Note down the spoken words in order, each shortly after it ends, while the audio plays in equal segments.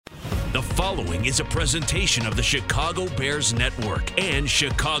The following is a presentation of the Chicago Bears Network and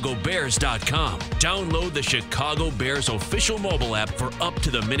ChicagoBears.com. Download the Chicago Bears official mobile app for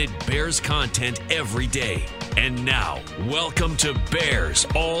up-to-the-minute Bears content every day. And now, welcome to Bears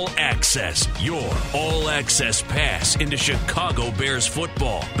All Access, your all-access pass into Chicago Bears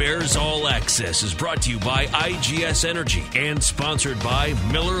football. Bears All Access is brought to you by IGS Energy and sponsored by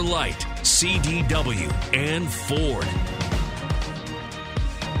Miller Lite, CDW, and Ford.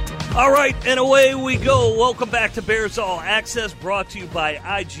 All right, and away we go. Welcome back to Bears All Access, brought to you by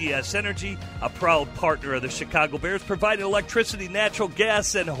IGS Energy, a proud partner of the Chicago Bears, providing electricity, natural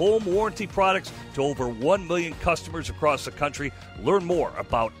gas, and home warranty products to over 1 million customers across the country. Learn more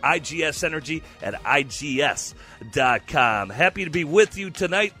about IGS Energy at IGS.com. Happy to be with you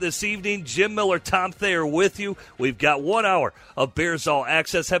tonight, this evening. Jim Miller, Tom Thayer with you. We've got 1 hour of Bears All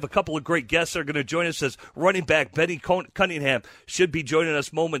Access. Have a couple of great guests that are going to join us as running back Benny Cunningham should be joining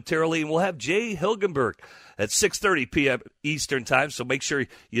us momentarily. And we'll have Jay Hilgenberg at 6:30 p.m. Eastern Time, so make sure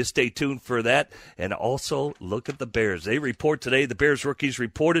you stay tuned for that. And also, look at the Bears. They report today. The Bears rookies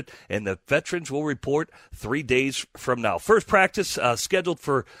reported, and the veterans will report 3 days from now. First practice scheduled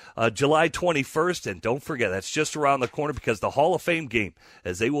for July 21st, and don't forget, that's just around the corner because the Hall of Fame game,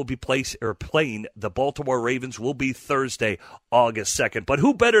 as they will be playing the Baltimore Ravens, will be Thursday, August 2nd. But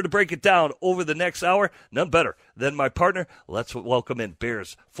who better to break it down over the next hour? None better than my partner. Let's welcome in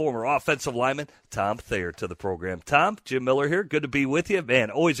Bears former offensive lineman Tom Thayer to the program. Tom, Jim Miller here. Good to be with you. Man,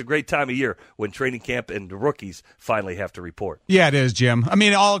 always a great time of year when training camp and the rookies finally have to report. Yeah, it is, Jim. I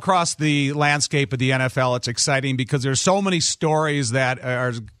mean, all across the landscape of the NFL, it's exciting because there's so many stories that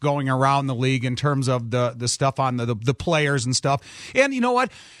are going around the league in terms of the stuff on the players and stuff. And you know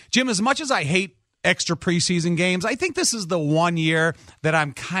what, Jim, as much as I hate extra preseason games, I think this is the one year that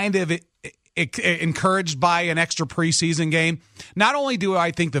I'm kind of encouraged by an extra preseason game. Not only do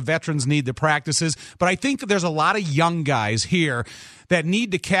I think the veterans need the practices, but I think there's a lot of young guys here that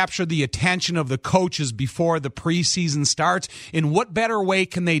need to capture the attention of the coaches before the preseason starts. In what better way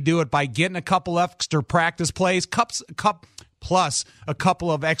can they do it by getting a couple extra practice plays, plus a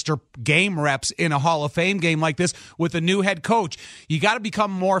couple of extra game reps in a Hall of Fame game like this with a new head coach? You got to become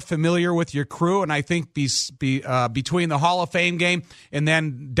more familiar with your crew, and I think between the Hall of Fame game and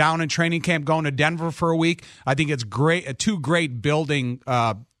then down in training camp going to Denver for a week, I think it's great. Two great building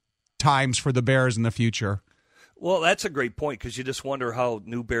times for the Bears in the future. Well, that's a great point because you just wonder how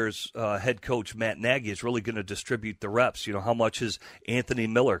new Bears head coach Matt Nagy is really going to distribute the reps. You know, how much is Anthony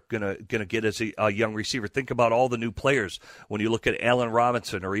Miller going to get as a young receiver? Think about all the new players when you look at Allen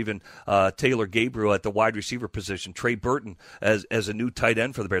Robinson or even Taylor Gabriel at the wide receiver position, Trey Burton as a new tight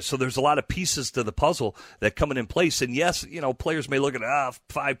end for the Bears. So there's a lot of pieces to the puzzle that come in place. And yes, you know, players may look at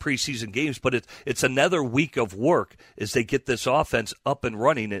 5 preseason games, but it's another week of work as they get this offense up and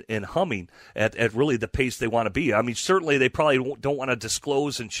running and humming at really the pace they want to be. I mean, certainly they probably don't want to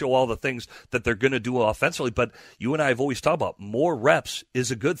disclose and show all the things that they're going to do offensively, but you and I have always talked about more reps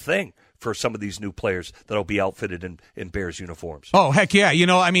is a good thing for some of these new players that'll be outfitted in Bears uniforms. Oh, heck yeah. You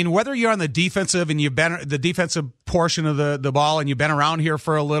know, I mean, whether you're on the defensive and you've been the defensive portion of the ball and you've been around here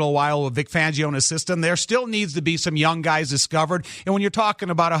for a little while with Vic Fangio and his system, there still needs to be some young guys discovered. And when you're talking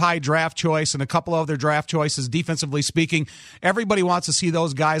about a high draft choice and a couple of other draft choices, defensively speaking, everybody wants to see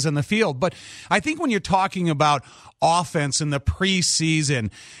those guys on the field. But I think when you're talking about offense in the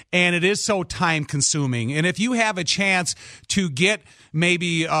preseason, and it is so time consuming, and if you have a chance to get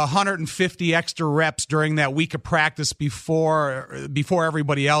maybe 150 extra reps during that week of practice before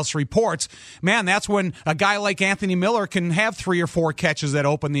everybody else reports, man, that's when a guy like Anthony Miller can have 3 or 4 catches that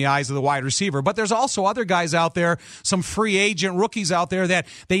open the eyes of the wide receiver. But there's also other guys out there, some free agent rookies out there that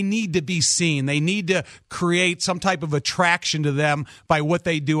they need to be seen. They need to create some type of attraction to them by what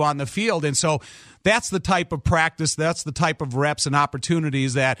they do on the field. And so that's the type of practice, that's the type of reps and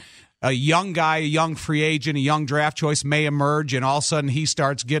opportunities that a young guy, a young free agent, a young draft choice may emerge, and all of a sudden he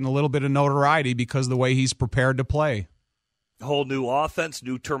starts getting a little bit of notoriety because of the way he's prepared to play. Whole new offense,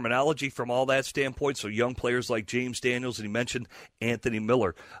 new terminology from all that standpoint. So young players like James Daniels, and he mentioned Anthony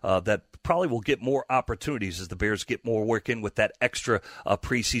Miller, that probably will get more opportunities as the Bears get more work in with that extra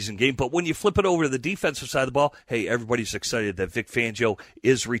preseason game. But when you flip it over to the defensive side of the ball, hey, everybody's excited that Vic Fangio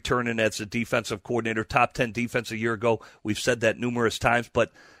is returning as a defensive coordinator, top 10 defense a year ago. We've said that numerous times,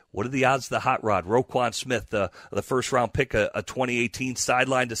 but what are the odds of the hot rod, Roquan Smith, the first-round pick, a 2018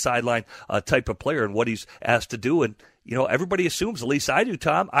 sideline-to-sideline type of player, and what he's asked to do? And, you know, everybody assumes, at least I do,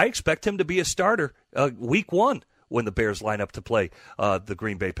 Tom, I expect him to be a starter week 1 when the Bears line up to play the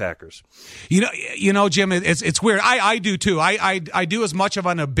Green Bay Packers. You know, Jim, it's weird. I do too. I do as much of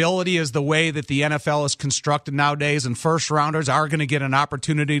an ability as the way that the NFL is constructed nowadays, and first rounders are going to get an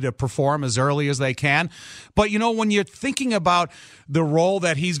opportunity to perform as early as they can. But you know, when you're thinking about the role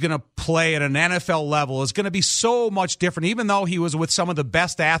that he's going to play at an NFL level, is going to be so much different. Even though he was with some of the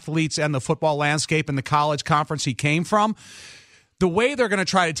best athletes and the football landscape in the college conference he came from, the way they're going to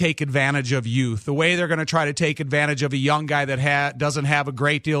try to take advantage of youth, the way they're going to try to take advantage of a young guy that doesn't have a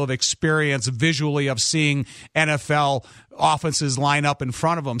great deal of experience visually of seeing NFL offenses line up in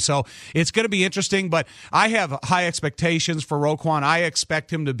front of him. So it's going to be interesting, but I have high expectations for Roquan. I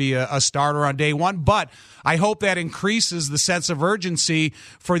expect him to be a starter on day one, but I hope that increases the sense of urgency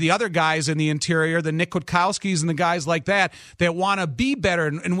for the other guys in the interior, the Nick Kwiatkowskis and the guys like that want to be better.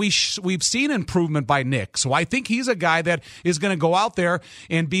 And we've seen improvement by Nick. So I think he's a guy that is going to go out there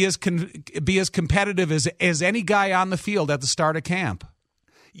and be as competitive as any guy on the field at the start of camp.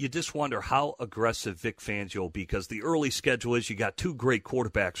 You just wonder how aggressive Vic Fangio will be, because the early schedule is you got two great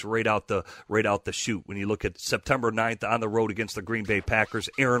quarterbacks right out the chute. When you look at September 9th on the road against the Green Bay Packers,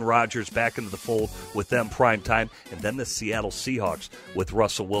 Aaron Rodgers back into the fold with them prime time, and then the Seattle Seahawks with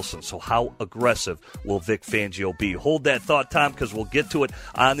Russell Wilson. So how aggressive will Vic Fangio be? Hold that thought, Tom, because we'll get to it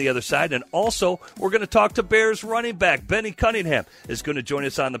on the other side. And also, we're going to talk to Bears running back Benny Cunningham is going to join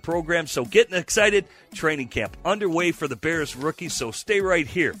us on the program. So getting excited. Training camp underway for the Bears rookies, so stay right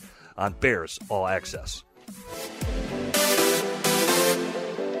here on Bears All Access.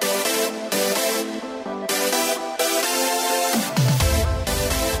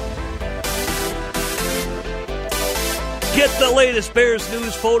 Get the latest Bears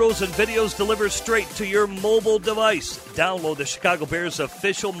news, photos, and videos delivered straight to your mobile device. Download the Chicago Bears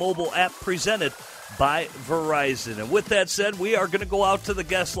official mobile app presented by Verizon. And with that said, we are going to go out to the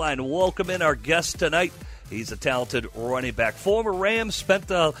guest line and welcome in our guest tonight. He's a talented running back. Former Ram, spent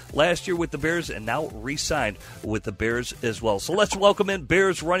last year with the Bears, and now re-signed with the Bears as well. So let's welcome in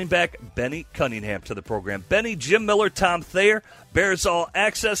Bears running back Benny Cunningham to the program. Benny, Jim Miller, Tom Thayer, Bears All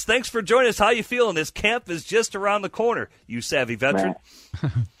Access. Thanks for joining us. How you feeling? This camp is just around the corner. You savvy veteran.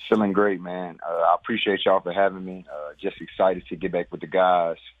 Feeling great, man. I appreciate y'all for having me. Just excited to get back with the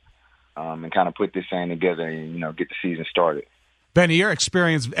guys and kind of put this thing together and, get the season started. Benny, you're an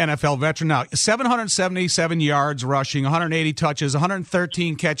experienced NFL veteran now. 777 yards rushing, 180 touches,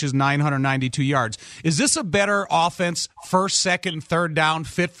 113 catches, 992 yards. Is this a better offense, first, second, and third down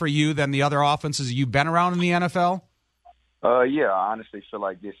fit for you than the other offenses you've been around in the NFL? Yeah, I honestly feel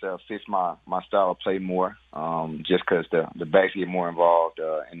like this fits my style of play more, just because the backs get more involved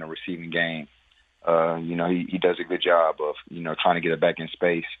in the receiving game. He does a good job of, trying to get it back in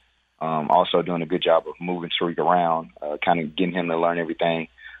space. Also doing a good job of moving Tariq around, kind of getting him to learn everything.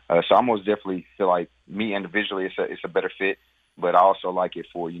 So I most definitely feel like me individually, it's a better fit, but I also like it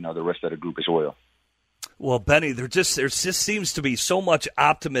for, the rest of the group as well. Well, Benny, there just seems to be so much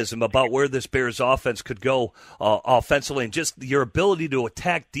optimism about where this Bears offense could go offensively, and just your ability to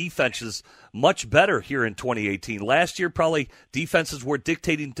attack defenses much better here in 2018. Last year, probably defenses were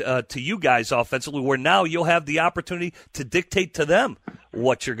dictating to you guys offensively, where now you'll have the opportunity to dictate to them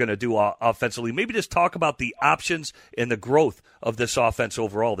what you're going to do offensively. Maybe just talk about the options and the growth of this offense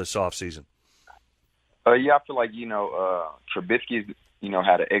overall this offseason. Yeah, I feel like, Trubisky's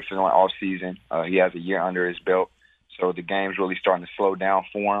had an excellent offseason. He has a year under his belt, so the game's really starting to slow down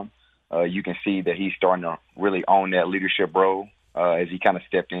for him. You can see that he's starting to really own that leadership role as he kind of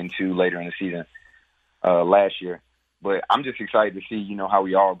stepped into later in the season last year. But I'm just excited to see, how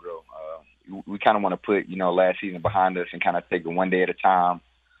we all grow. We kind of want to put, last season behind us and kind of take it one day at a time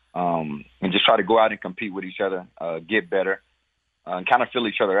and just try to go out and compete with each other, get better, and kind of fill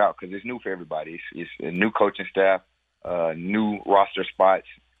each other out, because it's new for everybody. It's a new coaching staff, new roster spots,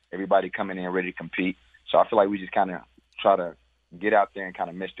 everybody coming in ready to compete. So I feel like we just kind of try to get out there and kind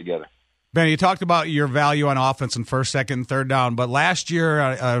of mesh together. Benny, you talked about your value on offense in first, second, third down, but last year,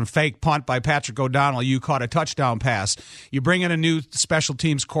 a fake punt by Patrick O'Donnell, you caught a touchdown pass. You bring in a new special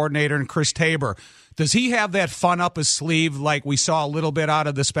teams coordinator in Chris Tabor. Does he have that fun up his sleeve like we saw a little bit out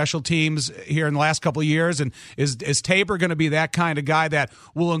of the special teams here in the last couple of years? And is Tabor going to be that kind of guy that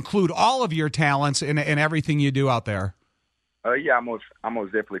will include all of your talents in everything you do out there? Yeah, I most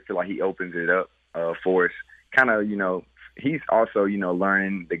definitely feel like he opens it up for us. Kind of, he's also,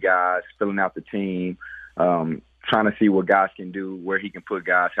 learning the guys, filling out the team, trying to see what guys can do, where he can put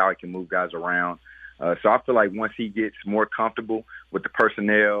guys, how he can move guys around. So I feel like once he gets more comfortable with the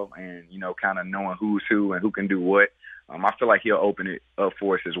personnel and, kind of knowing who's who and who can do what, I feel like he'll open it up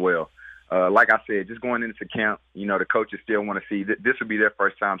for us as well. Like I said, just going into camp, the coaches still want to see this will be their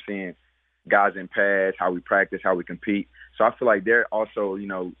first time seeing, guys in pass, how we practice, how we compete. So I feel like they're also,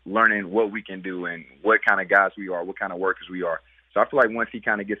 learning what we can do and what kind of guys we are, what kind of workers we are. So I feel like once he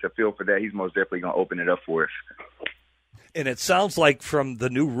kind of gets a feel for that, he's most definitely going to open it up for us. And it sounds like from the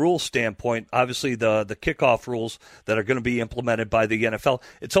new rule standpoint, obviously the kickoff rules that are going to be implemented by the NFL,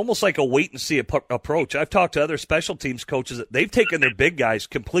 it's almost like a wait-and-see approach. I've talked to other special teams coaches that they've taken their big guys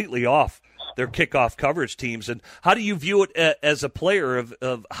completely off their kickoff coverage teams. And how do you view it as a player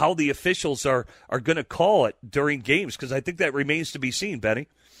of how the officials are going to call it during games? Because I think that remains to be seen, Benny.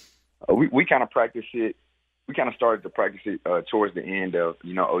 We kind of practice it. We kind of started to practice it towards the end of,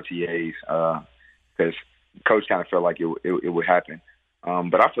 OTAs because Coach kind of felt like it would happen.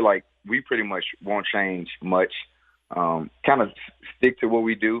 But I feel like we pretty much won't change much. Kind of stick to what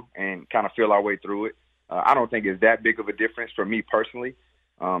we do and kind of feel our way through it. I don't think it's that big of a difference for me personally.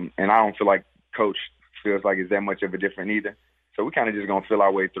 And I don't feel like Coach feels like it's that much of a difference either. So we kind of just going to feel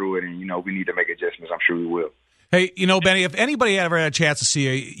our way through it. And, we need to make adjustments. I'm sure we will. Hey, Benny, if anybody ever had a chance to see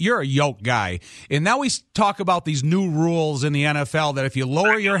you, you're a yoke guy. And now we talk about these new rules in the NFL that if you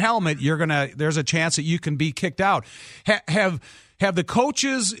lower your helmet, there's a chance that you can be kicked out. Have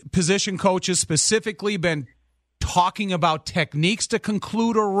the position coaches specifically been talking about techniques to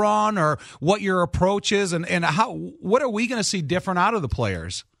conclude a run or what your approach is and what are we going to see different out of the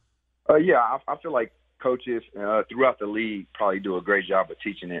players? I feel like coaches throughout the league probably do a great job of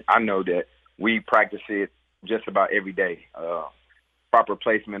teaching it. I know that we practice it just about every day. Proper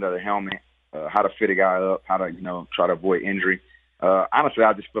placement of the helmet, how to fit a guy up, how to, try to avoid injury. Honestly,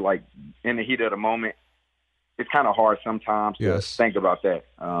 I just feel like in the heat of the moment, it's kind of hard sometimes to think about that.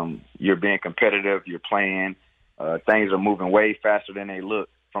 You're being competitive, you're playing, things are moving way faster than they look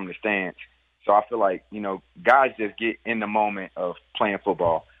from the stands. So I feel like, guys just get in the moment of playing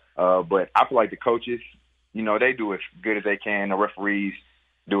football. But I feel like the coaches, they do as good as they can. The referees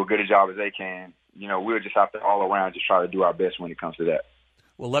do as good a job as they can. We'll just have to all around just try to do our best when it comes to that.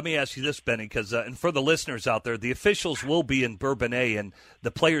 Well, let me ask you this, Benny, because and for the listeners out there, the officials will be in Bourbonnais, and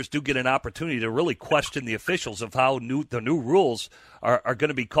the players do get an opportunity to really question the officials of how the new rules are going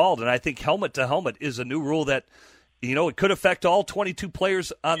to be called. And I think helmet to helmet is a new rule that, it could affect all 22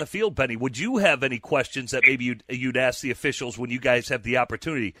 players on the field, Benny. Would you have any questions that maybe you'd ask the officials when you guys have the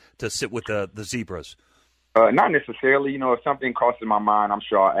opportunity to sit with the Zebras? Not necessarily. If something crosses my mind, I'm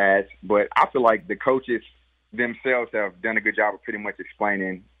sure I'll ask. But I feel like the coaches themselves have done a good job of pretty much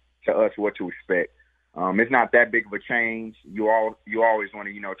explaining to us what to expect. It's not that big of a change. You always want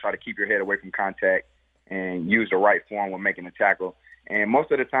to, try to keep your head away from contact and use the right form when making a tackle. And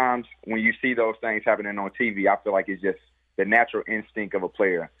most of the times when you see those things happening on TV, I feel like it's just the natural instinct of a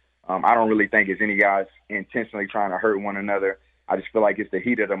player. I don't really think it's any guys intentionally trying to hurt one another. I just feel like it's the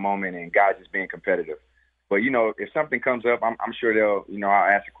heat of the moment and guys just being competitive. But, if something comes up, I'm sure they'll, I'll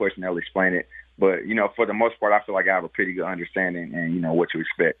ask a question, they'll explain it. But, for the most part, I feel like I have a pretty good understanding and, what to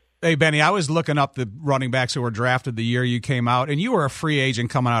expect. Hey, Benny, I was looking up the running backs who were drafted the year you came out, and you were a free agent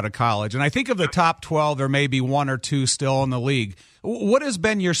coming out of college. And I think of the top 12, there may be one or two still in the league. What has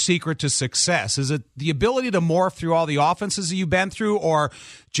been your secret to success? Is it the ability to morph through all the offenses that you've been through, or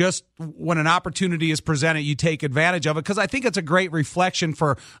just when an opportunity is presented, you take advantage of it? Because I think it's a great reflection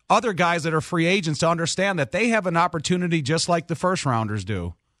for other guys that are free agents to understand that they have an opportunity just like the first-rounders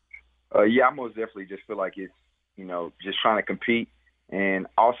do. I most definitely just feel like it's, just trying to compete. And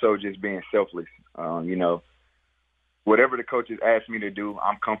also just being selfless. Whatever the coaches ask me to do,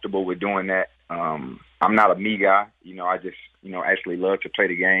 I'm comfortable with doing that. I'm not a me guy. I just, actually love to play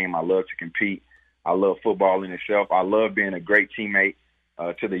the game. I love to compete. I love football in itself. I love being a great teammate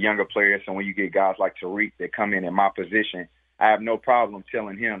to the younger players. So when you get guys like Tariq that come in my position, I have no problem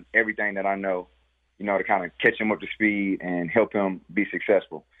telling him everything that I know, to kind of catch him up to speed and help him be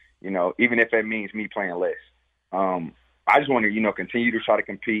successful, even if that means me playing less. I just want to, continue to try to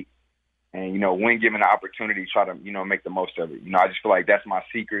compete and, when given the opportunity, try to, make the most of it. I just feel like that's my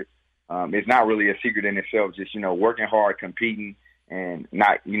secret. It's not really a secret in itself, just, working hard, competing, and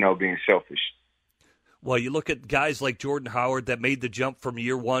not, being selfish. Well, you look at guys like Jordan Howard that made the jump from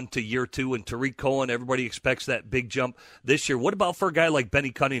year one to year two, and Tariq Cohen, everybody expects that big jump this year. What about for a guy like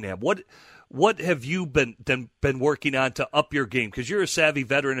Benny Cunningham? What have you been working on to up your game? Because you're a savvy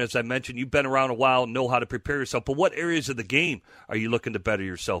veteran, as I mentioned. You've been around a while and know how to prepare yourself. But what areas of the game are you looking to better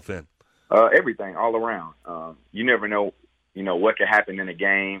yourself in? Everything, all around. You never know, what could happen in a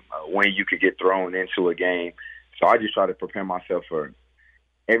game, when you could get thrown into a game. So I just try to prepare myself for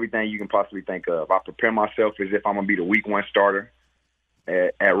everything you can possibly think of. I prepare myself as if I'm going to be the week one starter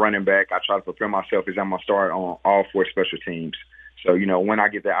at running back. I try to prepare myself as I'm going to start on all four special teams. So, when I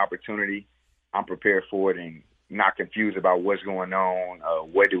get that opportunity, I'm prepared for it and, not confused about what's going on,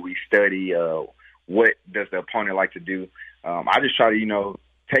 what do we study, what does the opponent like to do. I just try to,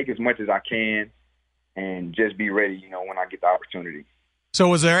 take as much as I can and just be ready, when I get the opportunity. So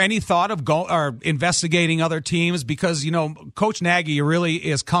was there any thought of investigating other teams? Because, Coach Nagy really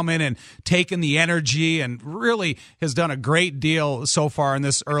is coming and taking the energy and really has done a great deal so far in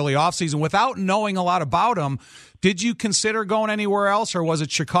this early offseason. Without knowing a lot about him, did you consider going anywhere else, or was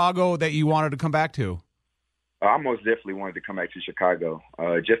it Chicago that you wanted to come back to? I most definitely wanted to come back to Chicago.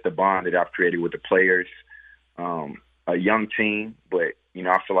 Just the bond that I've created with the players, a young team, but,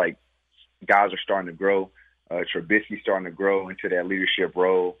 I feel like guys are starting to grow. Trubisky's starting to grow into that leadership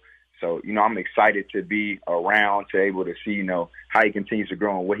role. So, I'm excited to be around, to able to see, how he continues to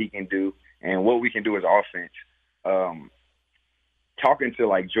grow and what he can do and what we can do as offense. Talking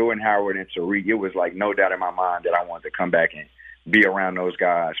to, Jordan Howard and Tariq, it was, no doubt in my mind that I wanted to come back and be around those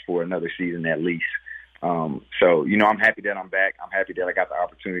guys for another season at least. So, I'm happy that I'm back. I'm happy that I got the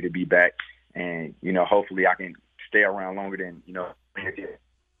opportunity to be back. And, hopefully I can stay around longer than,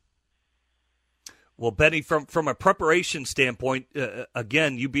 Well, Benny, from a preparation standpoint,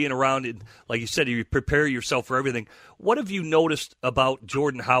 again, you being around, and like you said, you prepare yourself for everything. What have you noticed about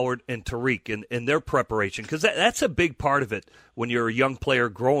Jordan Howard and Tariq and their preparation? Because that's a big part of it when you're a young player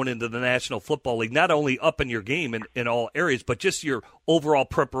growing into the National Football League, not only upping your game in all areas, but just your overall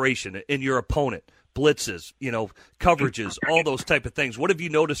preparation in your opponent, blitzes, coverages, all those type of things. What have you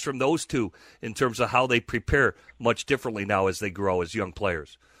noticed from those two in terms of how they prepare much differently now as they grow as young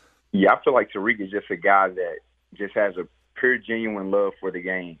players? Yeah, I feel like Tariq is just a guy that just has a pure, genuine love for the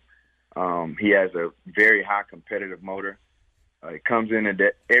game. He has a very high competitive motor. He comes in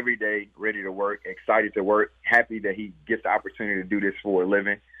every day ready to work, excited to work, happy that he gets the opportunity to do this for a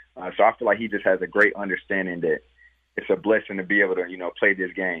living. So I feel like he just has a great understanding that it's a blessing to be able to, play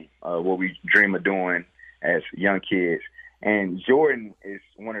this game, what we dream of doing as young kids. And Jordan is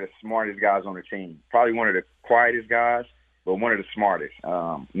one of the smartest guys on the team, probably one of the quietest guys, but one of the smartest.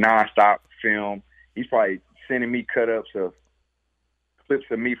 Nonstop film. He's probably sending me cut-ups of clips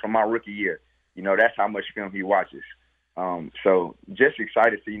of me from my rookie year. That's how much film he watches. So just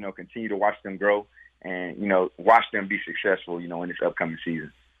excited to, continue to watch them grow and, watch them be successful, in this upcoming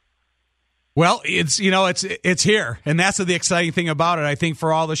season. Well, it's here, and that's the exciting thing about it. I think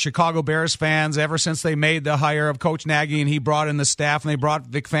for all the Chicago Bears fans, ever since they made the hire of Coach Nagy and he brought in the staff and they brought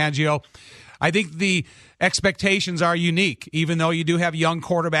Vic Fangio, I think the expectations are unique. Even though you do have young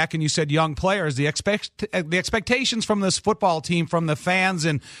quarterback and you said young players, the expectations from this football team, from the fans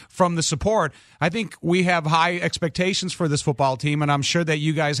and from the support, I think we have high expectations for this football team, and I'm sure that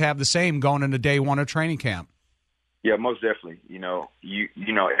you guys have the same going into day one of training camp. Yeah, most definitely.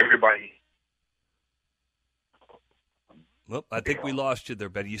 Everybody. Well, I think we lost you there,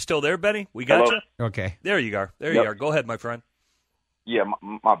 Benny. You still there, Benny? We got Hello? you? Okay. There you are. There you are. Go ahead, my friend. Yeah,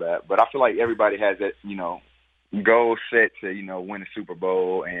 my bad. But I feel like everybody has that, goal set to, win a Super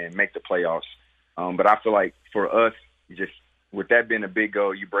Bowl and make the playoffs. But I feel like for us, just with that being a big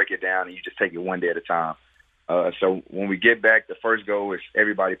goal, you break it down and you just take it one day at a time. So when we get back, the first goal is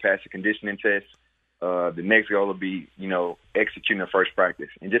everybody pass the conditioning test. The next goal will be, executing the first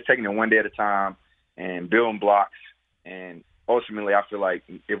practice and just taking it one day at a time and building blocks. And ultimately, I feel like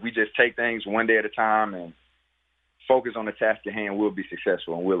if we just take things one day at a time and focus on the task at hand, we'll be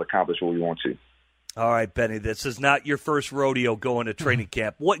successful and we'll accomplish what we want to. All right, Benny, this is not your first rodeo going to training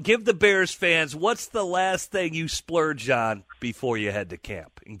camp. Give the Bears fans, what's the last thing you splurge on before you head to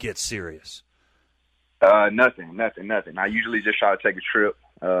camp and get serious? Nothing. I usually just try to take a trip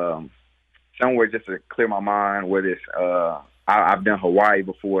somewhere just to clear my mind, whether it's I've done Hawaii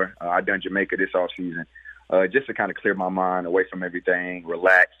before. I've done Jamaica this offseason, just to kind of clear my mind away from everything,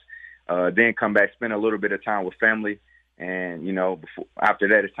 relax. Then come back, spend a little bit of time with family, and, after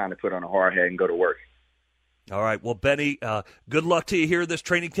that, it's time to put on a hard hat and go to work. All right. Well, Benny, good luck to you here this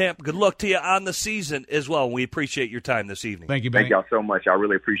training camp. Good luck to you on the season as well. We appreciate your time this evening. Thank you, Benny. Thank y'all so much. I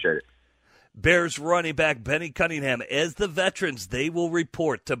really appreciate it. Bears running back Benny Cunningham. As the veterans, they will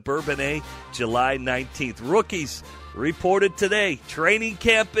report to Bourbonnais July 19th. Rookies reported today. Training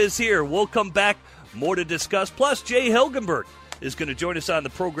camp is here. We'll come back. More to discuss. Plus, Jay Hilgenberg is going to join us on the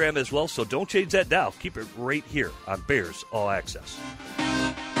program as well, so don't change that dial. Keep it right here on Bears All Access.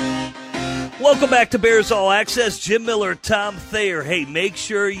 Welcome back to Bears All Access. Jim Miller, Tom Thayer. Hey, make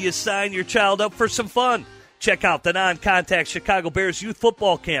sure you sign your child up for some fun. Check out the non-contact Chicago Bears Youth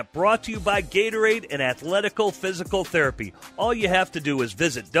Football Camp, brought to you by Gatorade and Athletical Physical Therapy. All you have to do is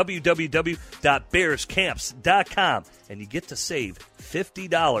visit www.bearscamps.com, and you get to save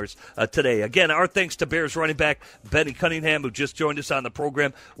 $50 today. Again, our thanks to Bears running back Benny Cunningham, who just joined us on the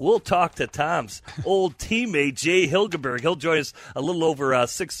program. We'll talk to Tom's old teammate, Jay Hilgenberg. He'll join us a little over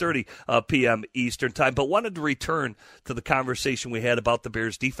 6:30 p.m. Eastern time, but wanted to return to the conversation we had about the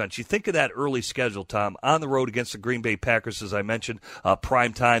Bears defense. You think of that early schedule, Tom, on the road against the Green Bay Packers, as I mentioned,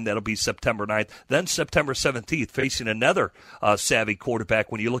 prime time, that'll be September 9th. Then September 17th, facing another savvy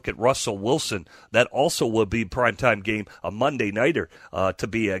quarterback. When you look at Russell Wilson, that also will be a primetime game, a Monday nighter to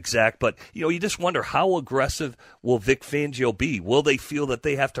be exact. But, you just wonder, how aggressive will Vic Fangio be? Will they feel that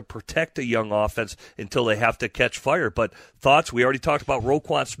they have to protect a young offense until they have to catch fire? But thoughts? We already talked about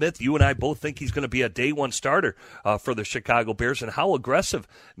Roquan Smith. You and I both think he's going to be a day one starter for the Chicago Bears. And how aggressive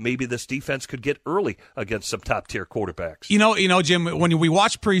maybe this defense could get early against some top-tier quarterbacks. Jim, when we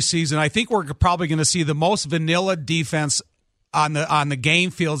watch preseason, I think we're probably going to see the most vanilla defense on the game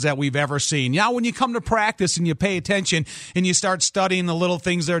fields that we've ever seen. Now, when you come to practice and you pay attention and you start studying the little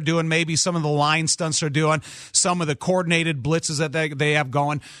things they're doing, maybe some of the line stunts they're doing, some of the coordinated blitzes that they have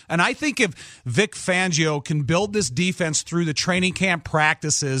going. And I think if Vic Fangio can build this defense through the training camp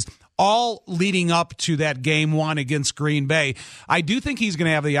practices, all leading up to that game one against Green Bay, I do think he's going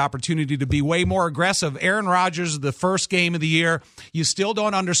to have the opportunity to be way more aggressive. Aaron Rodgers, the first game of the year, you still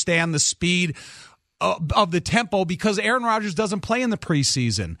don't understand the speed of the tempo because Aaron Rodgers doesn't play in the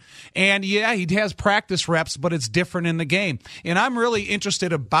preseason. And, yeah, he has practice reps, but it's different in the game. And I'm really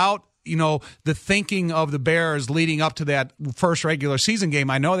interested about the thinking of the Bears leading up to that first regular season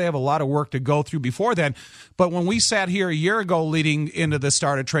game. I know they have a lot of work to go through before then, but when we sat here a year ago leading into the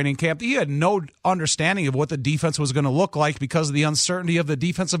start of training camp, he had no understanding of what the defense was going to look like because of the uncertainty of the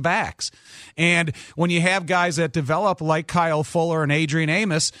defensive backs. And when you have guys that develop like Kyle Fuller and Adrian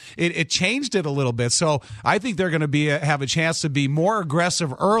Amos, it changed it a little bit. So I think they're going to have a chance to be more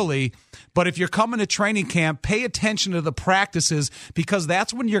aggressive early. But if you're coming to training camp, pay attention to the practices because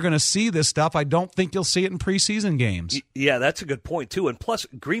that's when you're going to see this stuff. I don't think you'll see it in preseason games. Yeah, that's a good point, too. And plus,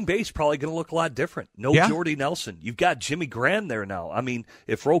 Green Bay's probably going to look a lot different. No Jordy Nelson. You've got Jimmy Graham there now. I mean,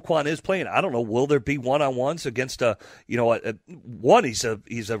 if Roquan is playing, I don't know, will there be one-on-ones against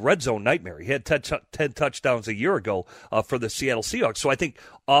he's a red zone nightmare. He had 10 touchdowns a year ago for the Seattle Seahawks. So I think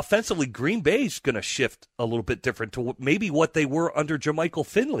offensively, Green Bay's going to shift a little bit different to maybe what they were under Jermichael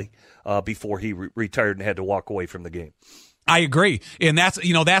Finley before he retired and had to walk away from the game. I agree. And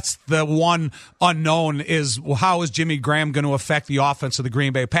that's the one unknown is how is Jimmy Graham going to affect the offense of the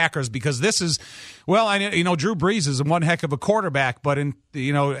Green Bay Packers? Because this is, Drew Brees is one heck of a quarterback, but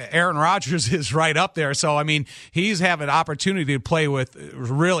Aaron Rodgers is right up there. So, I mean, he's having an opportunity to play with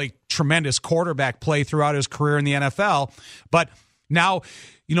really tremendous quarterback play throughout his career in the NFL. But now,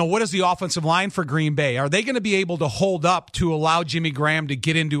 what is the offensive line for Green Bay? Are they going to be able to hold up to allow Jimmy Graham to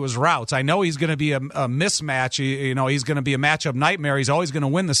get into his routes? I know he's going to be a mismatch. He's going to be a matchup nightmare. He's always going to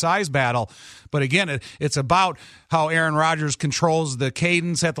win the size battle. But again, it's about how Aaron Rodgers controls the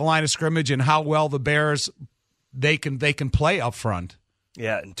cadence at the line of scrimmage and how well the Bears they can play up front.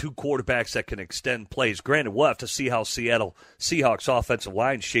 Yeah, and two quarterbacks that can extend plays. Granted, we'll have to see how Seattle Seahawks offensive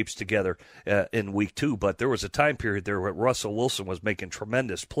line shapes together in week 2, but there was a time period there where Russell Wilson was making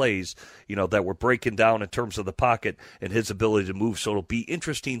tremendous plays, that were breaking down in terms of the pocket and his ability to move. So it'll be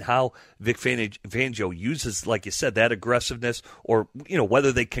interesting how Vic Fangio uses, like you said, that aggressiveness or,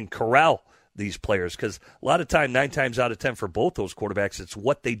 whether they can corral these players, because a lot of time, 9 times out of 10 for both those quarterbacks, it's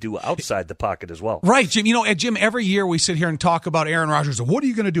what they do outside the pocket as well. Right, Jim. Jim, every year we sit here and talk about Aaron Rodgers. What are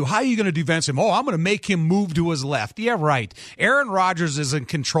you going to do? How are you going to defense him? Oh, I'm going to make him move to his left. Yeah, right. Aaron Rodgers is in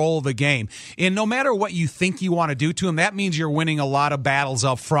control of the game. And no matter what you think you want to do to him, that means you're winning a lot of battles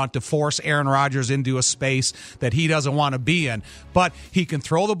up front to force Aaron Rodgers into a space that he doesn't want to be in. But he can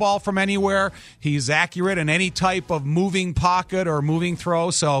throw the ball from anywhere. He's accurate in any type of moving pocket or moving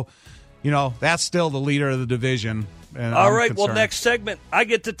throw. So, that's still the leader of the division. All right, well, next segment, I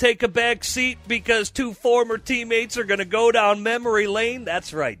get to take a back seat because 2 former teammates are going to go down memory lane.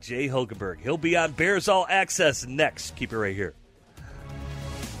 That's right, Jay Hilgenberg. He'll be on Bears All Access next. Keep it right here.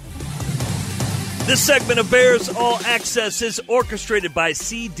 This segment of Bears All Access is orchestrated by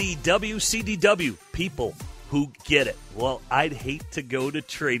CDW. CDW, people who get it. Well, I'd hate to go to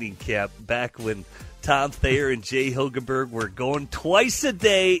training camp back when Tom Thayer and Jay Hilgenberg were going twice a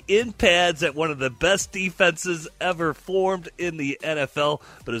day in pads at one of the best defenses ever formed in the NFL.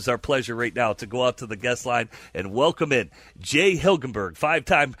 But it's our pleasure right now to go out to the guest line and welcome in Jay Hilgenberg,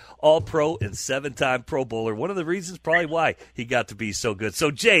 5-time All-Pro and 7-time Pro Bowler. One of the reasons probably why he got to be so good. So,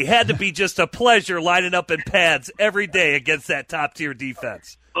 Jay, had to be just a pleasure lining up in pads every day against that top-tier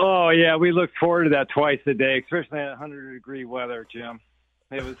defense. Oh, yeah, we look forward to that twice a day, especially in 100-degree weather, Jim.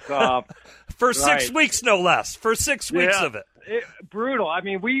 It was for 6 weeks, no less. For 6 weeks of it. brutal. I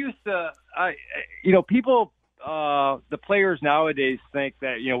mean, we used to, people, the players nowadays think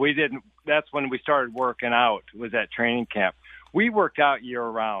that, we didn't, that's when we started working out, was at training camp. We worked out year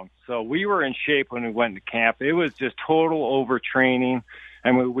round. So we were in shape when we went to camp. It was just total overtraining.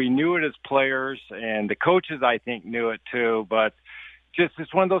 And we knew it as players, and the coaches, I think, knew it too. But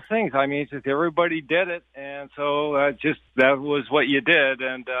it's one of those things. I mean, it's just everybody did it. And so that was what you did.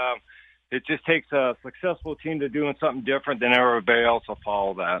 And, it just takes a successful team to doing something different than everybody else will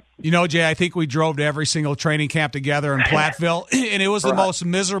follow that. Jay, I think we drove to every single training camp together in Platteville, and it was the most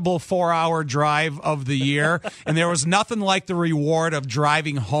miserable 4-hour drive of the year. And there was nothing like the reward of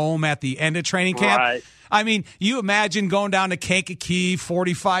driving home at the end of training camp. Right. I mean, you imagine going down to Kankakee,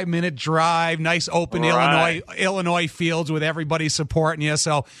 45-minute drive, nice open Illinois fields with everybody supporting you.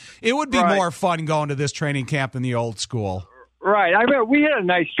 So it would be more fun going to this training camp than the old school. Right. I remember we had a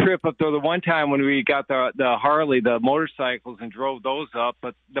nice trip up there the one time when we got the Harley, the motorcycles, and drove those up.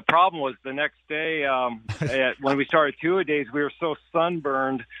 But the problem was the next day, when we started two-a-days, we were so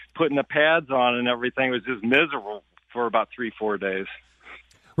sunburned putting the pads on and everything. It was just miserable for about 3-4 days.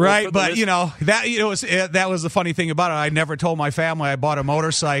 Right, but that was the funny thing about it. I never told my family I bought a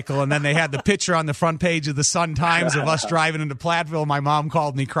motorcycle, and then they had the picture on the front page of the Sun-Times of us driving into Platteville. My mom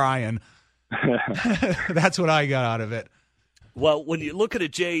called me crying. That's what I got out of it. Well, when you look at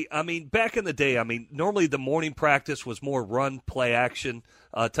it, Jay, I mean, back in the day, normally the morning practice was more run, play action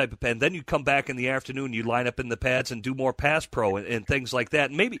type of pen. Then you come back in the afternoon, you line up in the pads and do more pass pro and things like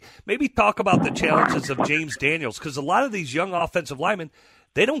that. And maybe talk about the challenges of James Daniels, because a lot of these young offensive linemen,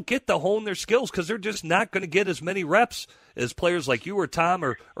 they don't get to hone their skills because they're just not going to get as many reps as players like you or Tom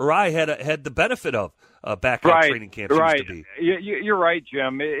or I had the benefit of back at training camp. Right. Used to be. You're right,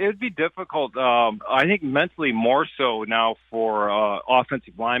 Jim. It'd be difficult, I think mentally more so now for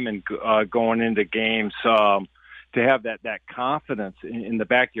offensive linemen going into games to have that confidence in the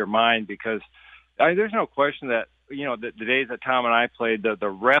back of your mind, because there's no question that, the days that Tom and I played, the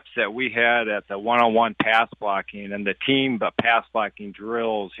reps that we had at the one-on-one pass blocking and the team pass blocking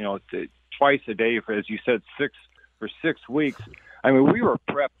drills, twice a day for, as you said, 6 weeks. I mean, we were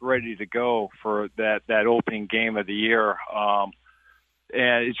prepped, ready to go for that opening game of the year.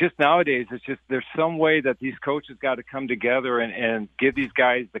 And it's just nowadays, there's some way that these coaches got to come together and give these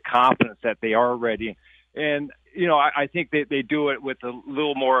guys the confidence that they are ready. And, I think they do it with a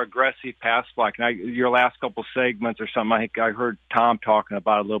little more aggressive pass blocking. Your last couple segments or something, I think I heard Tom talking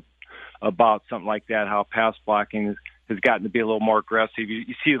about about something like that, how pass blocking has gotten to be a little more aggressive.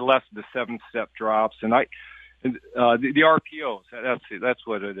 You see less of the 7-step drops, and the RPOs, that's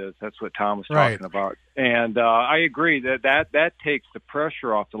what it is. That's what Tom was talking about. And I agree that takes the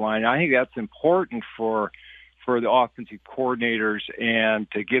pressure off the line. I think that's important for the offensive coordinators and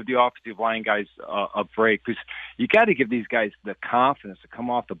to give the offensive line guys a break, because you got to give these guys the confidence to come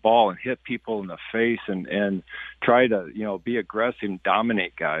off the ball and hit people in the face and try to be aggressive and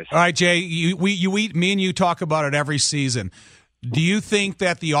dominate guys. All right, Jay, me and you talk about it every season. Do you think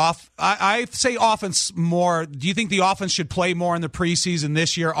that I say offense more, do you think the offense should play more in the preseason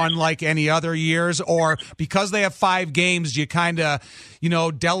this year, unlike any other years? Or because they have 5 games, do you kind of,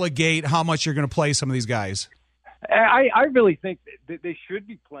 delegate how much you're going to play some of these guys? I really think that they should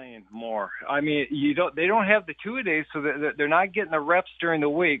be playing more. I mean, they don't have the two-a-days, so they're not getting the reps during the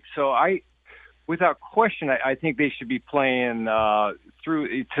week. So without question, I think they should be playing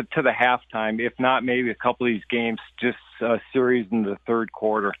through to the halftime, if not maybe a couple of these games, just a series in the third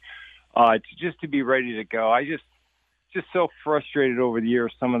quarter, just to be ready to go. I just so frustrated over the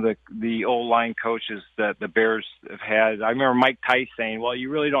years, some of the O-line coaches that the Bears have had. I remember Mike Tice saying, well, you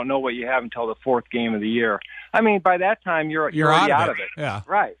really don't know what you have until the 4th game of the year. I mean, by that time, you're already out of it. Yeah.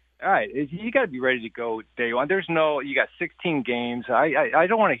 Right. All right. You got to be ready to go day one. You got 16 games. I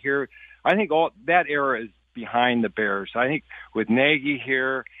don't want to hear. I think all that era is behind the Bears. I think with Nagy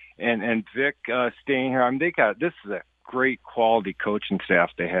here and Vic staying here, this is a great quality coaching staff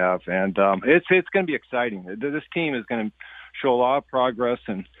they have, and it's going to be exciting. This team is going to show a lot of progress,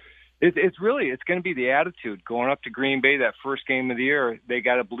 and it's going to be the attitude going up to Green Bay, that first game of the year. They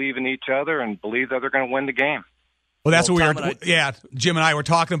got to believe in each other and believe that they're going to win the game. Well, that's what Jim and I were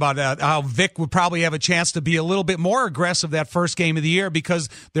talking about, how Vic would probably have a chance to be a little bit more aggressive that first game of the year because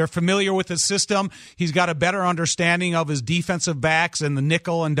they're familiar with the system. He's got a better understanding of his defensive backs and the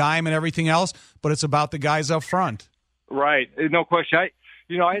nickel and dime and everything else, but it's about the guys up front. Right. No question.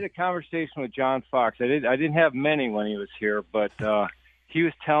 I had a conversation with John Fox. I didn't have many when he was here, but he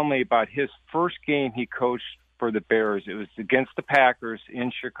was telling me about his first game he coached for the Bears. It was against the Packers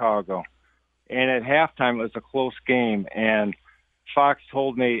in Chicago. And at halftime, it was a close game. And Fox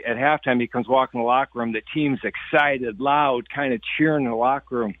told me at halftime he comes walking in the locker room, the team's excited, loud, kind of cheering in the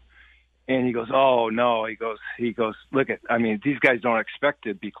locker room. And he goes, oh, no. He goes, look, these guys don't expect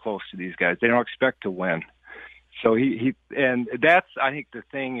to be close to these guys. They don't expect to win. So and that's, I think the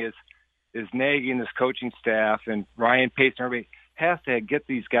thing is Nagy and his coaching staff and Ryan Pace and everybody has to get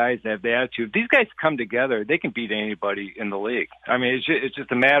these guys to have the attitude. If these guys come together, they can beat anybody in the league. I mean, it's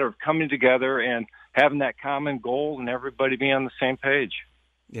just a matter of coming together and having that common goal and everybody being on the same page.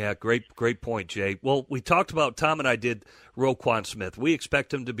 Yeah, great point, Jay. Well, we talked about, Tom and I did, Roquan Smith. We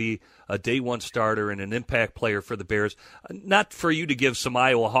expect him to be a day one starter and an impact player for the Bears. Not for you to give some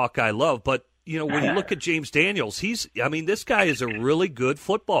Iowa Hawkeye love, but when you look at James Daniels, this guy is a really good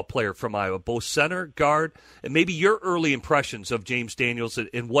football player from Iowa, both center, guard, and maybe your early impressions of James Daniels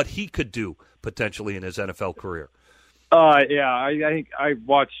and what he could do potentially in his NFL career. I think I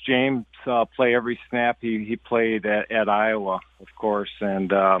watched James play every snap he played at Iowa, of course,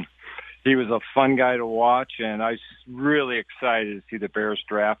 and he was a fun guy to watch, and I was really excited to see the Bears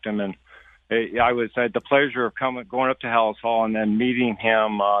draft him. And I had the pleasure of going up to Hallis Hall and then meeting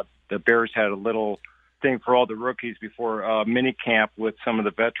him. The Bears had a little thing for all the rookies before mini camp with some of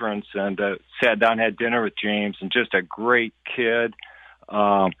the veterans, and sat down, had dinner with James, and just a great kid.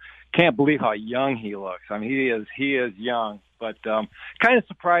 Can't believe how young he looks. I mean, he is young, but kind of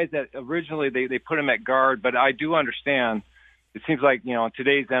surprised that originally they put him at guard, but I do understand. It seems like, in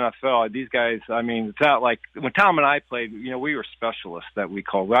today's NFL, these guys, it's not like when Tom and I played, we were specialists that we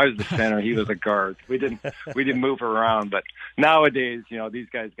called. I was the center, he was a guard. We didn't move around, but nowadays, these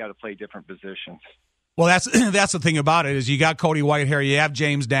guys got to play different positions. Well, that's the thing about it is you got Cody Whitehair, you have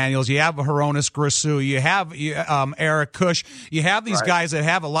James Daniels, you have Hronis Grasu, you have Eric Kush, you have these guys that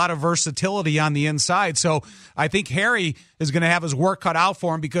have a lot of versatility on the inside. So I think Harry is going to have his work cut out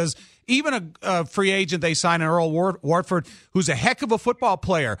for him because even a free agent they signed, Earl Warford, who's a heck of a football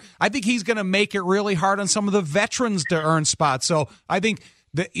player, I think he's going to make it really hard on some of the veterans to earn spots. So I think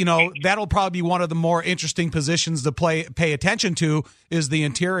that'll probably be one of the more interesting positions to pay attention to is the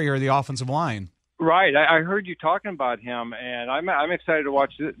interior of the offensive line. Right. I heard you talking about him, and I'm excited to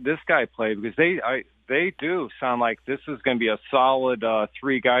watch this guy play because they do sound like this is going to be a solid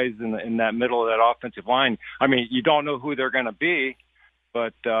three guys in that middle of that offensive line. I mean, you don't know who they're going to be,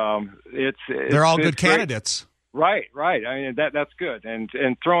 but they're all good candidates. Right. I mean, that's good. And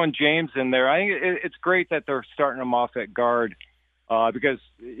throwing James in there, I think it's great that they're starting him off at guard because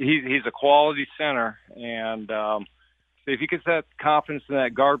he's a quality center, and if he gets that confidence in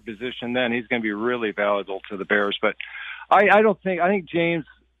that guard position, then he's going to be really valuable to the Bears. But I think James,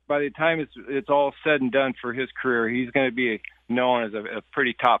 by the time it's all said and done for his career, he's going to be known as a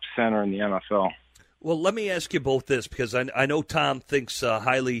pretty top center in the NFL. Well, let me ask you both this, because I know Tom thinks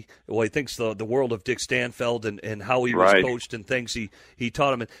highly, he thinks the world of Dick Stanfeld and how he was coached and things he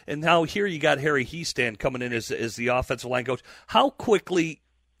taught him. And now here you got Harry Hiestand coming in as the offensive line coach. How quickly,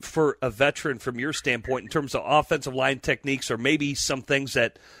 for a veteran from your standpoint, in terms of offensive line techniques or maybe some things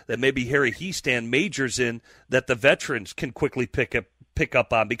that maybe Harry Hiestand majors in that the veterans can quickly pick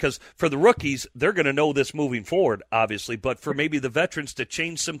up on? Because for the rookies, they're going to know this moving forward, obviously, but for maybe the veterans to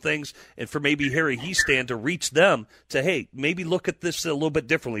change some things and for maybe Harry Hiestand to reach them to, hey, maybe look at this a little bit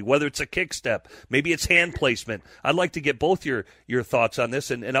differently, whether it's a kick step, maybe it's hand placement. I'd like to get both your thoughts on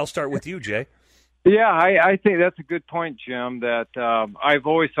this, and I'll start with you, Jay. Yeah, I think that's a good point, Jim, that I've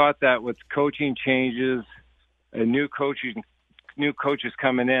always thought that with coaching changes and new coaches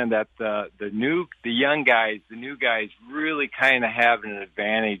coming in, that the young guys, the new guys really kind of have an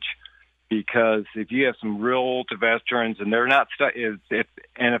advantage, because if you have some real old veterans and they're not stuck,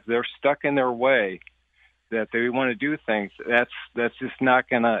 if they're stuck in their way, that they want to do things, that's just not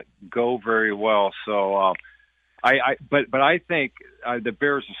going to go very well. So, But I think the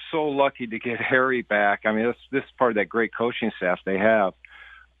Bears are so lucky to get Harry back. I mean, this is part of that great coaching staff they have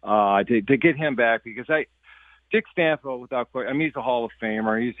to get him back, because Dick Stanfeld, without question, he's a Hall of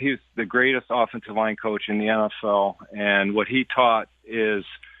Famer. He's the greatest offensive line coach in the NFL, and what he taught is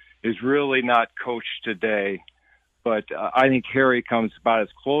really not coached today. But I think Harry comes about as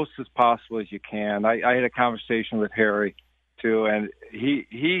close as possible as you can. I had a conversation with Harry too, and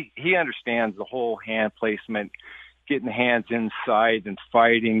he understands the whole hand placement, getting the hands inside and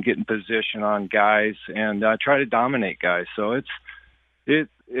fighting, getting position on guys, and try to dominate guys. So that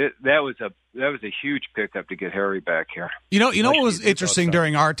was a huge pickup to get Harry back here. You know what was interesting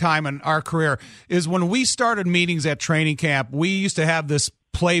during our time and our career is when we started meetings at training camp, we used to have this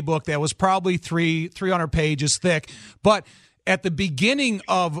playbook that was probably 300 pages thick, but at the beginning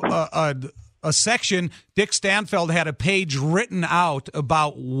of a section, Dick Stanfeld had a page written out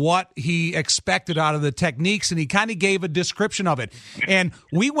about what he expected out of the techniques, and he kind of gave a description of it. And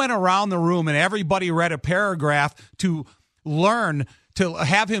we went around the room, and everybody read a paragraph to learn, to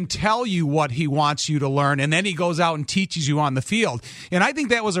have him tell you what he wants you to learn, and then he goes out and teaches you on the field. And I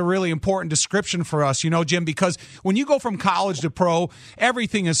think that was a really important description for us, Jim, because when you go from college to pro,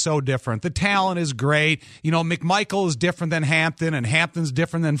 everything is so different. The talent is great. McMichael is different than Hampton, and Hampton's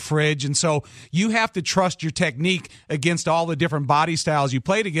different than Fridge, and so you have to trust your technique against all the different body styles you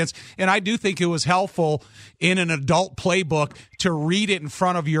played against. And I do think it was helpful in an adult playbook to read it in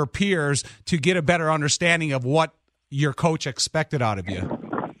front of your peers to get a better understanding of what your coach expected out of you.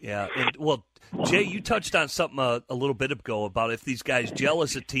 Yeah, and well, Jay, you touched on something a little bit ago about if these guys gel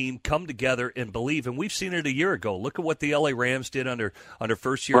as a team, come together, and believe. And we've seen it a year ago. Look at what the LA Rams did under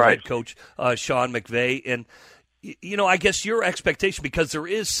first-year head coach Sean McVay. And, I guess your expectation, because there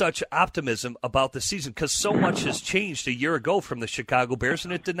is such optimism about the season, because so much has changed a year ago from the Chicago Bears,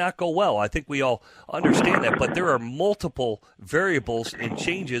 and it did not go well. I think we all understand that. But there are multiple variables and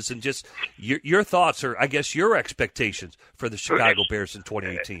changes, and just your thoughts, or I guess your expectations for the Chicago Bears in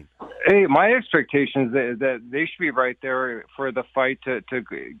 2018. Hey, my expectations is that they should be right there for the fight to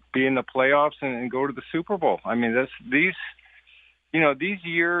be in the playoffs and go to the Super Bowl. I mean, these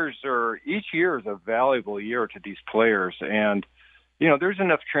years each year is a valuable year to these players. And, there's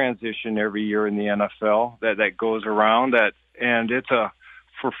enough transition every year in the NFL that goes around and it's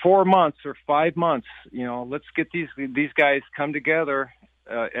for 4 months or 5 months, let's get these guys come together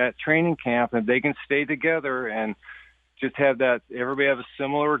at training camp, and they can stay together and just have that, everybody have a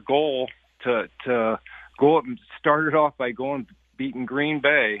similar goal to go up and start it off by beating Green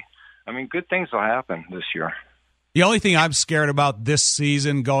Bay. I mean, good things will happen this year. The only thing I'm scared about this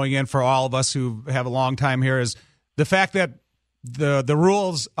season going in for all of us who have a long time here is the fact that the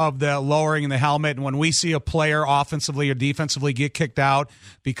rules of the lowering the helmet, and when we see a player offensively or defensively get kicked out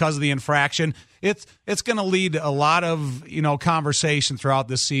because of the infraction, it's going to lead to a lot of conversation throughout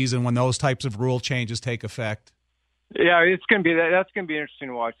this season when those types of rule changes take effect. Yeah, it's going to be that's going to be interesting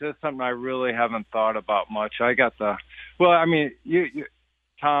to watch. That's something I really haven't thought about much. You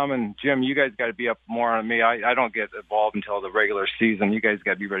Tom and Jim, you guys got to be up more on me. I don't get involved until the regular season. You guys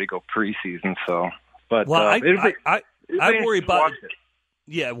got to be ready to go preseason. So, but I worry about it.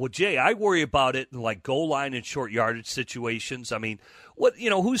 Yeah, well, Jay, I worry about it in like goal line and short yardage situations. I mean,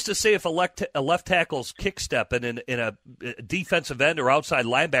 who's to say if a left tackle's kick stepping in a defensive end or outside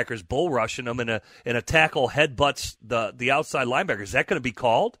linebacker's bull rushing them and a tackle headbutts the outside linebacker? Is that going to be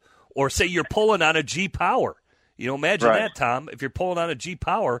called? Or say you're pulling on a G power? Imagine that, Tom, if you're pulling on a G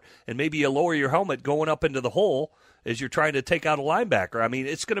power and maybe you lower your helmet going up into the hole as you're trying to take out a linebacker. I mean,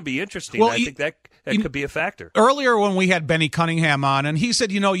 it's going to be interesting. Well, I think that could be a factor. Earlier when we had Benny Cunningham on, and he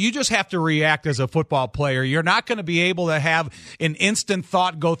said, you just have to react as a football player. You're not going to be able to have an instant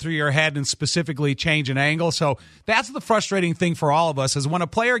thought go through your head and specifically change an angle. So that's the frustrating thing for all of us is when a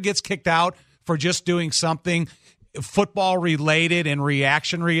player gets kicked out for just doing something football-related and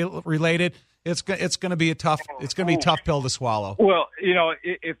reaction-related, it's going to be a tough pill to swallow. Well,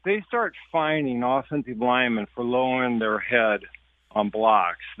 if they start fining offensive linemen for lowering their head on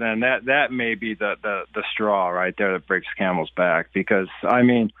blocks, then that may be the straw right there that breaks camel's back. Because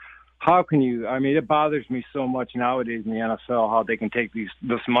how can you? It bothers me so much nowadays in the NFL how they can take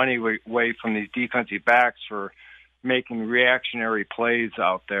this money away from these defensive backs for making reactionary plays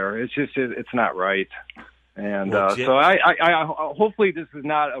out there. It's not right. And so I hopefully this is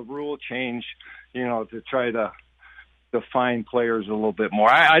not a rule change, to try to define players a little bit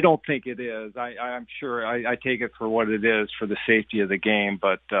more. I don't think it is. I'm sure I take it for what it is for the safety of the game,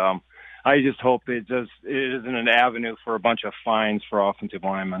 but I just hope it isn't an avenue for a bunch of fines for offensive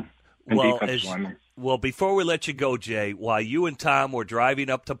linemen and defensive linemen. Well, before we let you go, Jay, while you and Tom were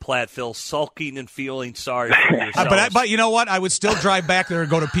driving up to Platteville, sulking and feeling sorry for yourselves. But you know what? I would still drive back there and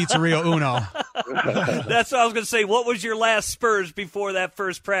go to Pizzeria Uno. That's what I was going to say. What was your last Spurs before that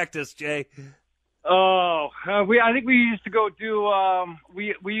first practice, Jay? I think we used to go do.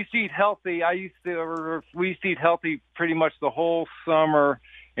 We used to eat healthy. We used to eat healthy pretty much the whole summer.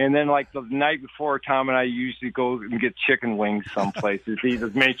 And then, like the night before, Tom and I usually go and get chicken wings someplace. Eat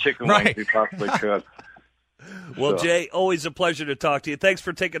as many chicken wings as we possibly could. Well, Jay, always a pleasure to talk to you. Thanks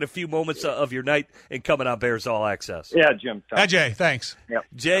for taking a few moments of your night and coming on Bears All Access. Yeah, Jim. Hi, Jay. Thanks. Yep.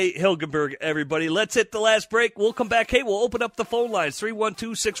 Jay Hilgenberg, everybody. Let's hit the last break. We'll come back. Hey, we'll open up the phone lines,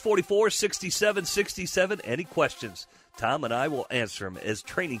 312-644-6767. Any questions? Tom and I will answer them as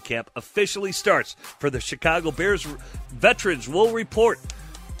training camp officially starts for the Chicago Bears. Veterans will report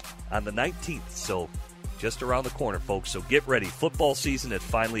on the 19th, so just around the corner, folks. So get ready. Football season is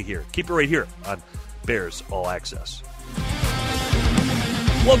finally here. Keep it right here on Bears All Access.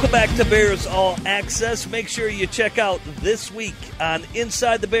 Welcome back to Bears All Access. Make sure you check out this week on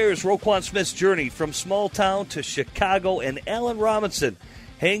Inside the Bears, Roquan Smith's journey from small town to Chicago, and Allen Robinson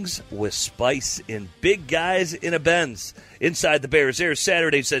hangs with Spice in Big Guys in a Benz. Inside the Bears airs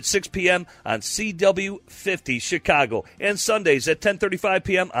Saturdays at 6 p.m. on CW50 Chicago and Sundays at 10:35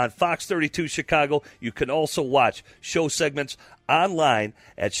 p.m. on Fox 32 Chicago. You can also watch show segments online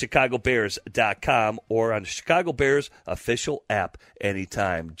at chicagobears.com or on the Chicago Bears official app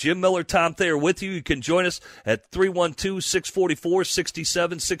anytime. Jim Miller, Tom Thayer with you. You can join us at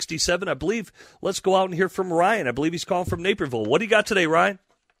 312-644-6767. I believe, let's go out and hear from Ryan. I believe he's calling from Naperville. What do you got today, Ryan?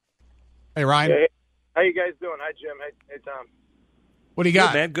 Hey, Ryan. Hey, how you guys doing? Hi, Jim. Hey, Tom. What do you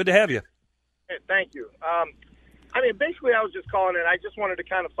got? Good, man. Good to have you. Hey, thank you. Basically, I was just calling in. I just wanted to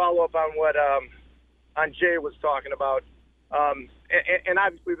kind of follow up on what on Jay was talking about. And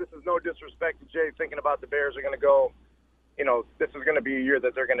obviously, this is no disrespect to Jay thinking about the Bears are going to go, this is going to be a year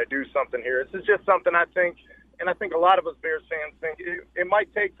that they're going to do something here. This is just something I think, and I think a lot of us Bears fans think, it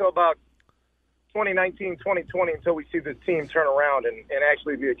might take till about 2019, 2020 until we see this team turn around and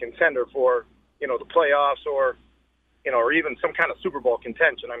actually be a contender for, the playoffs or even some kind of Super Bowl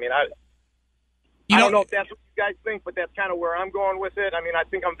contention. I mean, I don't know if that's what you guys think, but that's kind of where I'm going with it. I mean, I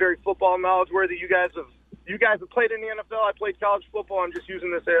think I'm very football knowledge-worthy. You guys have played in the NFL. I played college football. I'm just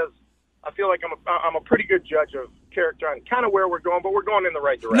using this as I feel like I'm a pretty good judge of character on kind of where we're going, but we're going in the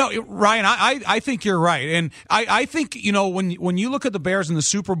right direction. No, Ryan, I think you're right. And I think, when you look at the Bears in the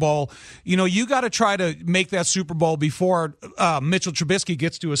Super Bowl, you got to try to make that Super Bowl before Mitchell Trubisky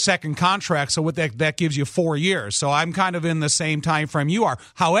gets to a second contract. So with that gives you 4 years. So I'm kind of in the same time frame you are.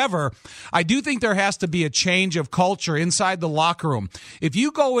 However, I do think there has to be a change of culture inside the locker room. If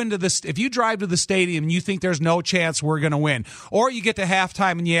you drive to the stadium and you think there's no chance we're going to win, or you get to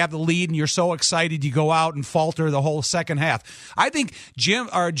halftime and you have the lead and you're so excited you go out and falter the whole second half. I think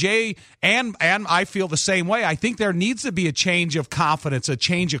Jay and I feel the same way. I think there needs to be a change of confidence, a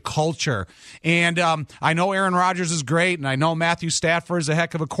change of culture. And I know Aaron Rodgers is great, and I know Matthew Stafford is a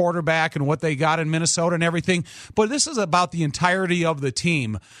heck of a quarterback and what they got in Minnesota and everything, but this is about the entirety of the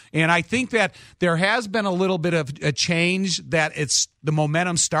team. And I think that there has been a little bit of a change, that it's the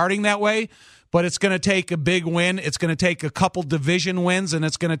momentum starting that way. But it's going to take a big win. It's going to take a couple division wins, and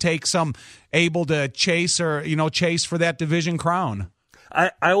it's going to take some able to chase for that division crown.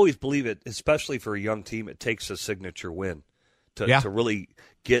 I always believe it, especially for a young team, it takes a signature win to really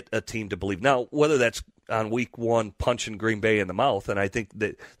get a team to believe. Now, whether that's on week one punching Green Bay in the mouth, and I think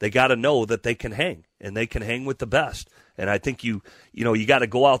that they got to know that they can hang, and they can hang with the best. And I think you got to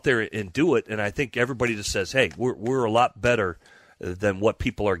go out there and do it. And I think everybody just says, hey, we're a lot better than what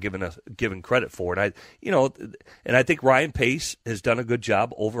people are given credit for. And I think Ryan Pace has done a good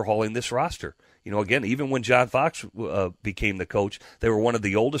job overhauling this roster. Again, even when John Fox became the coach, they were one of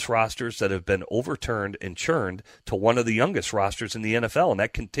the oldest rosters that have been overturned and churned to one of the youngest rosters in the NFL, and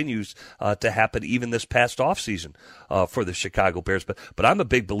that continues to happen even this past offseason for the Chicago Bears. But I'm a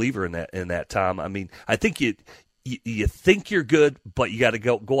big believer in that, Tom. I mean, I think you think you're good, but you got to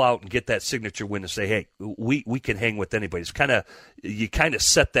go out and get that signature win and say, hey, we can hang with anybody. It's you kind of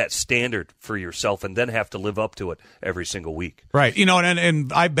set that standard for yourself and then have to live up to it every single week. Right.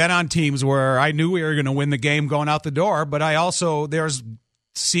 And I've been on teams where I knew we were going to win the game going out the door, but there's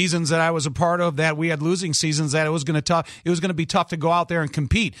seasons that I was a part of that we had losing seasons that it was going to be tough to go out there and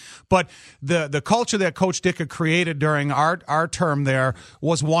compete. But the culture that Coach Ditka created during our term there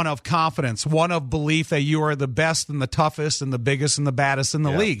was one of confidence, one of belief that you are the best and the toughest and the biggest and the baddest in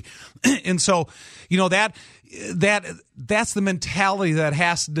the league. And so, that's the mentality that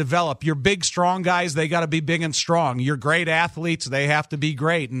has to develop. Your big, strong guys, they got to be big and strong. Your great athletes, they have to be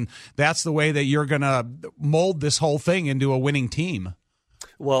great. And that's the way that you're going to mold this whole thing into a winning team.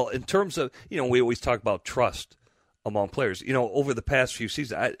 Well, in terms of, we always talk about trust among players. Over the past few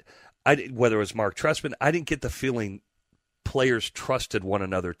seasons, whether it was Mark Trestman, I didn't get the feeling players trusted one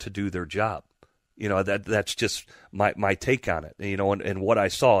another to do their job. That's just my take on it. And what I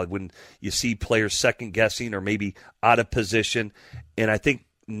saw when you see players second guessing or maybe out of position, and I think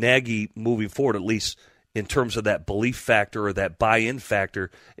Nagy moving forward, at least in terms of that belief factor or that buy-in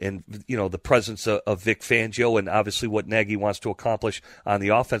factor, and the presence of Vic Fangio and obviously what Nagy wants to accomplish on the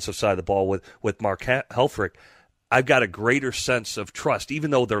offensive side of the ball with Mark Helfrich, I've got a greater sense of trust.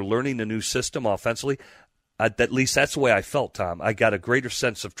 Even though they're learning a new system offensively, at least that's the way I felt, Tom. I got a greater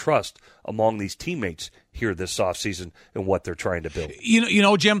sense of trust among these teammates here this offseason and what they're trying to build.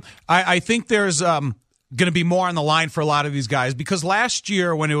 Jim, I think there's going to be more on the line for a lot of these guys, because last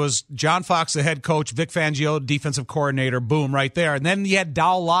year when it was John Fox, the head coach, Vic Fangio, defensive coordinator, boom, right there. And then you had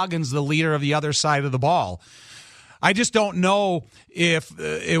Dowell Loggins, the leader of the other side of the ball. I just don't know if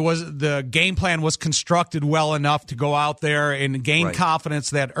the game plan was constructed well enough to go out there and gain confidence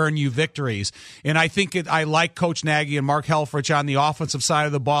that earn you victories. And I think I like Coach Nagy and Mark Helfrich on the offensive side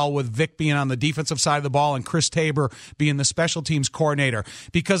of the ball, with Vic being on the defensive side of the ball and Chris Tabor being the special teams coordinator,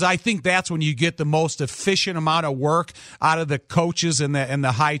 because I think that's when you get the most efficient amount of work out of the coaches in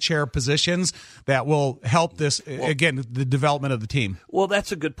the high chair positions that will help this, again, the development of the team. Well,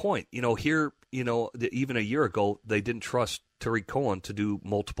 that's a good point. Here, even a year ago, they didn't trust Tariq Cohen to do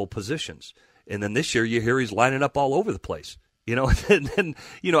multiple positions. And then this year, you hear he's lining up all over the place. And then,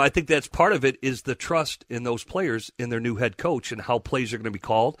 I think that's part of it, is the trust in those players, in their new head coach, and how plays are going to be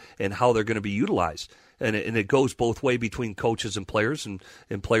called and how they're going to be utilized. And it goes both way between coaches and players,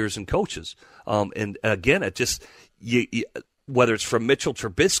 and players and coaches. And again, it just whether it's from Mitchell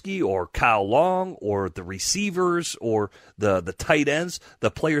Trubisky or Kyle Long or the receivers or the tight ends,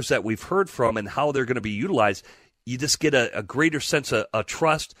 the players that we've heard from and how they're going to be utilized, you just get a greater sense of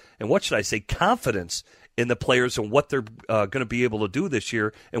trust and, confidence in the players and what they're going to be able to do this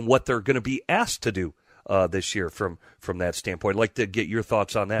year and what they're going to be asked to do this year from that standpoint. I'd like to get your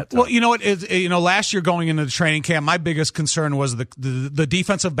thoughts on that, Tom. Well, last year going into the training camp, my biggest concern was the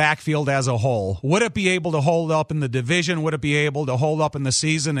defensive backfield as a whole. Would it be able to hold up in the division? Would it be able to hold up in the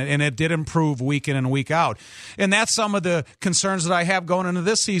season? And it did improve week in and week out. And that's some of the concerns that I have going into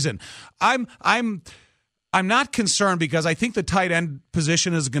this season. I'm not concerned, because I think the tight end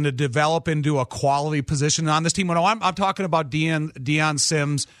position is going to develop into a quality position on this team. I'm talking about Deion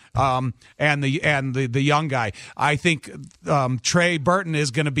Sims and the young guy. I think Trey Burton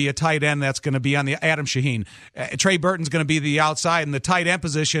is going to be a tight end that's going to be on the Adam Shaheen. Trey Burton's going to be the outside, and the tight end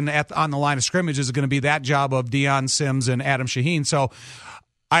position on the line of scrimmage is going to be that job of Deion Sims and Adam Shaheen. So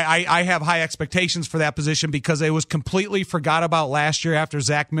I have high expectations for that position, because it was completely forgot about last year after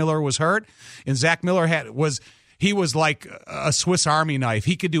Zach Miller was hurt. And Zach Miller was like a Swiss Army knife.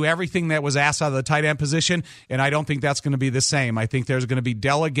 He could do everything that was asked out of the tight end position, and I don't think that's going to be the same. I think there's going to be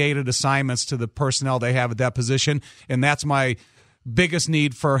delegated assignments to the personnel they have at that position, and that's my biggest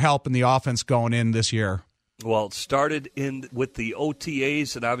need for help in the offense going in this year. Well, it started with the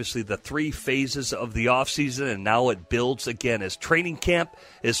OTAs and obviously the 3 phases of the offseason, and now it builds again as training camp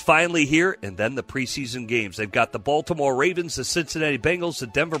is finally here, and then the preseason games. They've got the Baltimore Ravens, the Cincinnati Bengals, the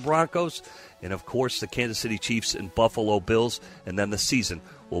Denver Broncos, and, of course, the Kansas City Chiefs and Buffalo Bills, and then the season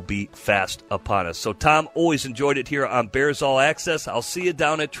will be fast upon us. So, Tom, always enjoyed it here on Bears All Access. I'll see you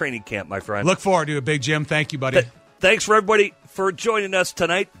down at training camp, my friend. Look forward to it, Big Jim. Thank you, buddy. Thanks for everybody for joining us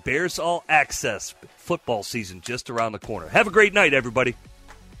tonight. Bears All Access. Football season just around the corner. Have a great night, everybody.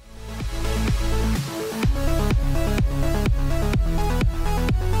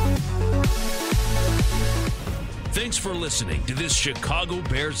 Thanks for listening to this Chicago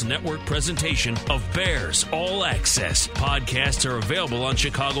Bears Network presentation of Bears All Access. Podcasts are available on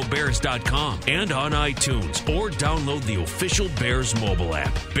ChicagoBears.com and on iTunes, or download the official Bears mobile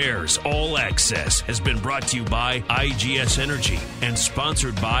app. Bears All Access has been brought to you by IGS Energy and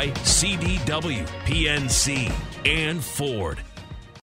sponsored by CDW, PNC, and Ford.